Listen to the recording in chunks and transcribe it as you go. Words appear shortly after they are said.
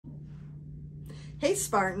Hey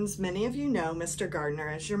Spartans, many of you know Mr. Gardner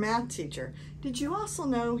as your math teacher. Did you also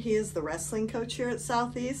know he is the wrestling coach here at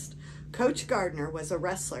Southeast? Coach Gardner was a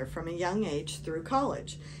wrestler from a young age through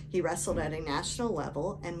college. He wrestled at a national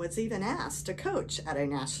level and was even asked to coach at a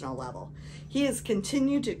national level. He has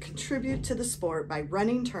continued to contribute to the sport by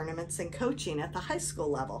running tournaments and coaching at the high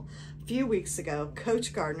school level. A few weeks ago,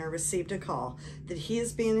 Coach Gardner received a call that he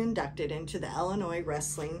is being inducted into the Illinois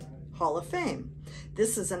Wrestling Hall of Fame.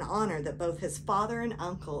 This is an honor that both his father and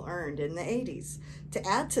uncle earned in the 80s. To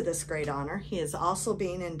add to this great honor, he is also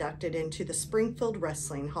being inducted into the Springfield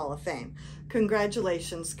Wrestling Hall of Fame.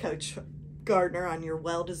 Congratulations, Coach Gardner, on your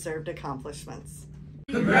well-deserved accomplishments.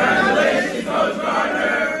 Congratulations, Coach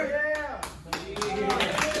Gardner!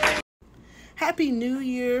 Happy New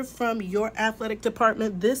Year from your athletic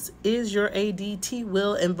department. This is your ADT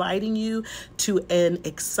Will inviting you to an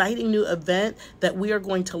exciting new event that we are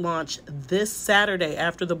going to launch this Saturday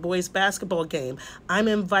after the boys basketball game. I'm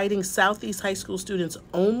inviting Southeast High School students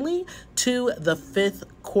only to the 5th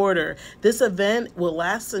quarter. This event will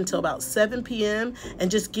last until about 7 p.m.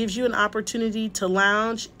 and just gives you an opportunity to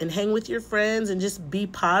lounge and hang with your friends and just be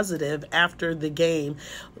positive after the game.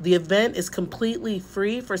 The event is completely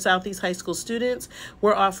free for Southeast High School students.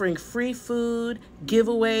 We're offering free food,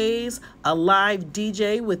 giveaways, a live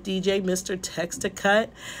DJ with DJ Mr. Text to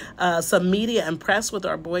Cut, some media and press with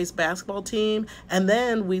our boys basketball team, and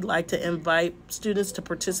then we'd like to invite students to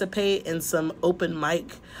participate in some open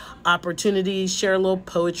mic opportunities, share a little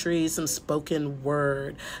poetry, some spoken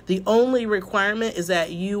word. The only requirement is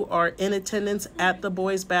that you are in attendance at the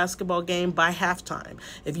boys basketball game by halftime.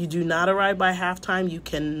 If you do not arrive by halftime, you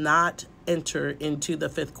cannot enter into the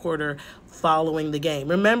 5th quarter following the game.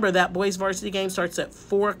 Remember that boys varsity game starts at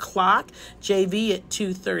 4 o'clock, JV at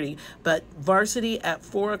 2:30, but varsity at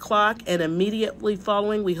 4 o'clock, and immediately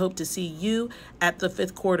following, we hope to see you at the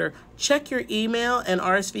 5th quarter. Check your email and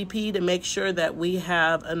RSVP to make sure that we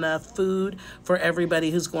have enough food for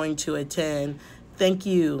everybody who's going to attend. Thank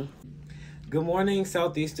you. Good morning,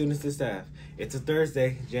 Southeast students and staff. It's a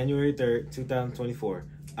Thursday, January 3rd, 2024.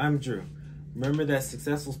 I'm Drew. Remember that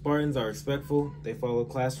successful Spartans are respectful, they follow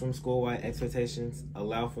classroom school-wide expectations,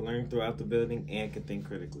 allow for learning throughout the building, and can think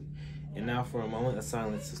critically. And now for a moment of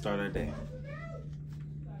silence to start our day.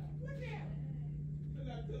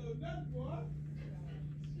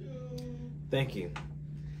 Thank you.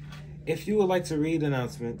 If you would like to read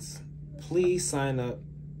announcements, please sign up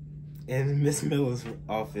in Miss Miller's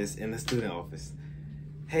office in the student office.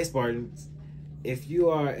 Hey Spartans, if you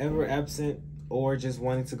are ever absent or just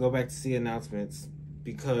wanting to go back to see announcements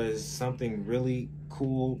because something really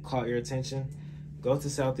cool caught your attention, go to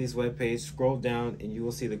Southeast webpage, scroll down, and you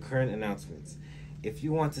will see the current announcements. If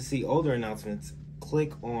you want to see older announcements,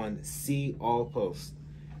 click on See All Posts.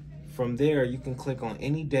 From there, you can click on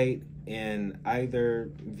any date and either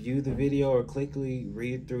view the video or quickly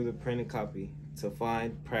read through the printed copy to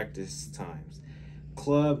find practice times,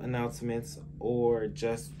 club announcements, or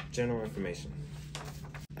just general information.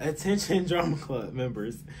 Attention Drama Club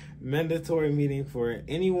members, mandatory meeting for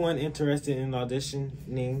anyone interested in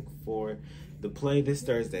auditioning for the play this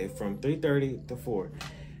Thursday from 3:30 to 4.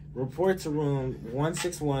 Report to room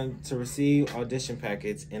 161 to receive audition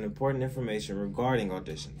packets and important information regarding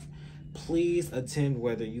auditions. Please attend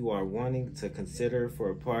whether you are wanting to consider for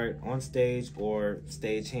a part on stage or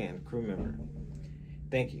stagehand crew member.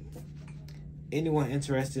 Thank you. Anyone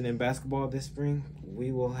interested in basketball this spring? We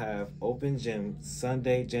will have open gym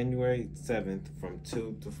Sunday, January 7th from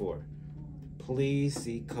 2 to 4. Please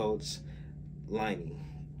see Coach Liney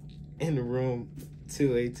in room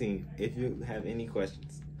 218 if you have any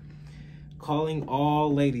questions. Calling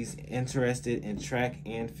all ladies interested in track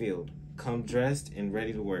and field. Come dressed and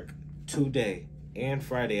ready to work today and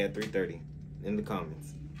Friday at 3:30 in the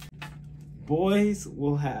comments. Boys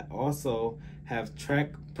will also have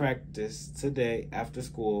track practice today after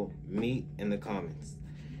school. Meet in the comments.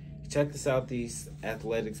 Check the Southeast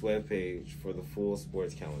Athletics webpage for the full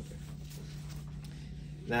sports calendar.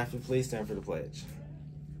 Now, if you please stand for the pledge.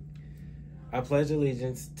 I pledge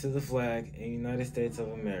allegiance to the flag of the United States of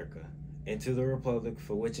America and to the republic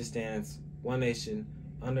for which it stands, one nation,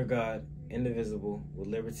 under God, indivisible, with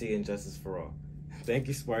liberty and justice for all. Thank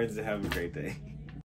you, Spartans, and have a great day.